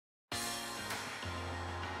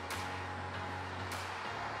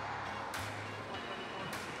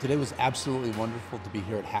Today was absolutely wonderful to be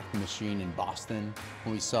here at Hack the Machine in Boston,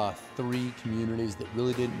 when we saw 3 communities that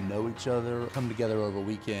really didn't know each other come together over a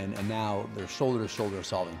weekend, and now they're shoulder to shoulder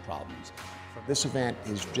solving problems. This event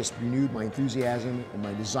has just renewed my enthusiasm and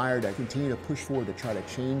my desire to continue to push forward to try to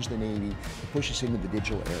change the Navy and push us into the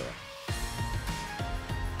digital era.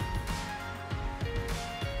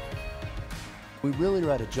 We really are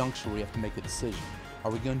at a juncture where we have to make a decision. Are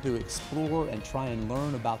we going to explore and try and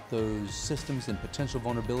learn about those systems and potential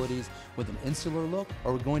vulnerabilities with an insular look, or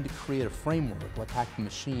are we going to create a framework like Hack the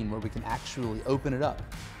Machine where we can actually open it up?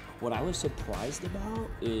 What I was surprised about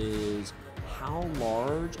is how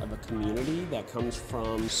large of a community that comes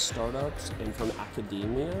from startups and from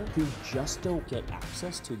academia who just don't get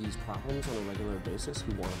access to these problems on a regular basis,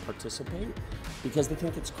 who want to participate because they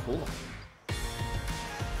think it's cool.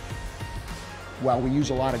 While we use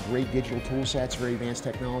a lot of great digital tool sets, very advanced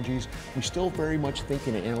technologies, we still very much think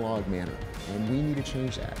in an analog manner, and we need to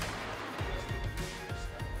change that.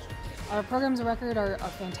 Our programs of record are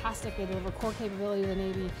fantastic. They deliver core capability to the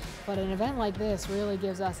Navy, but an event like this really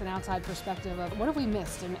gives us an outside perspective of what have we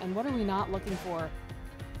missed and what are we not looking for.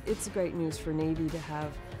 It's great news for Navy to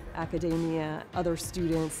have academia, other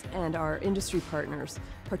students, and our industry partners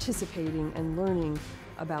participating and learning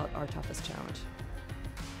about our toughest challenge.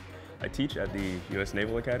 I teach at the U.S.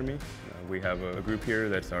 Naval Academy. We have a group here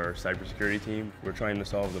that's our cybersecurity team. We're trying to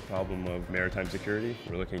solve the problem of maritime security.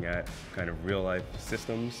 We're looking at kind of real-life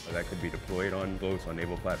systems that could be deployed on boats, on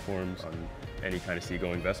naval platforms, on any kind of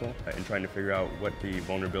seagoing vessel, and trying to figure out what the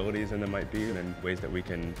vulnerabilities in them might be and ways that we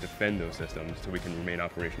can defend those systems so we can remain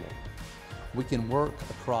operational. We can work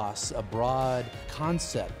across a broad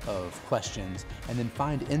concept of questions and then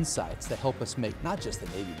find insights that help us make not just the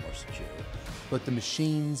Navy more secure, but the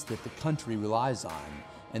machines that the country relies on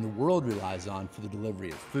and the world relies on for the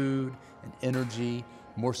delivery of food and energy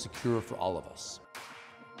more secure for all of us.